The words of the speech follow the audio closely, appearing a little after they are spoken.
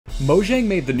Mojang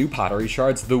made the new pottery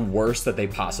shards the worst that they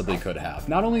possibly could have.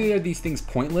 Not only are these things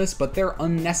pointless, but they're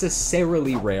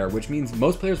unnecessarily rare, which means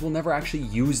most players will never actually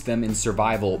use them in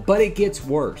survival, but it gets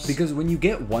worse. Because when you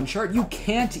get one shard, you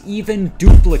can't even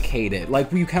duplicate it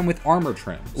like you can with armor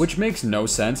trims, which makes no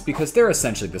sense because they're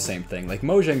essentially the same thing. Like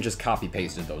Mojang just copy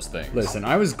pasted those things. Listen,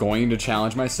 I was going to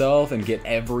challenge myself and get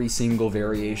every single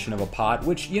variation of a pot,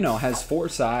 which, you know, has 4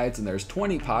 sides and there's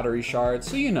 20 pottery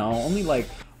shards. So, you know, only like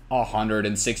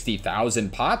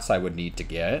 160,000 pots I would need to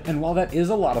get. And while that is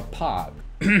a lot of pots,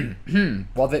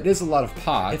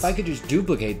 if I could just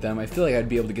duplicate them, I feel like I'd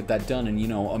be able to get that done in, you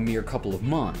know, a mere couple of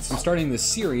months. I'm starting this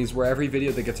series where every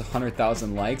video that gets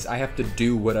 100,000 likes, I have to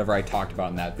do whatever I talked about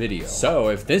in that video. So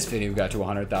if this video got to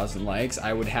 100,000 likes,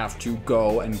 I would have to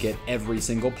go and get every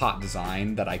single pot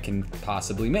design that I can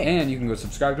possibly make. And you can go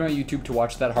subscribe to my YouTube to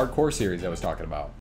watch that hardcore series I was talking about.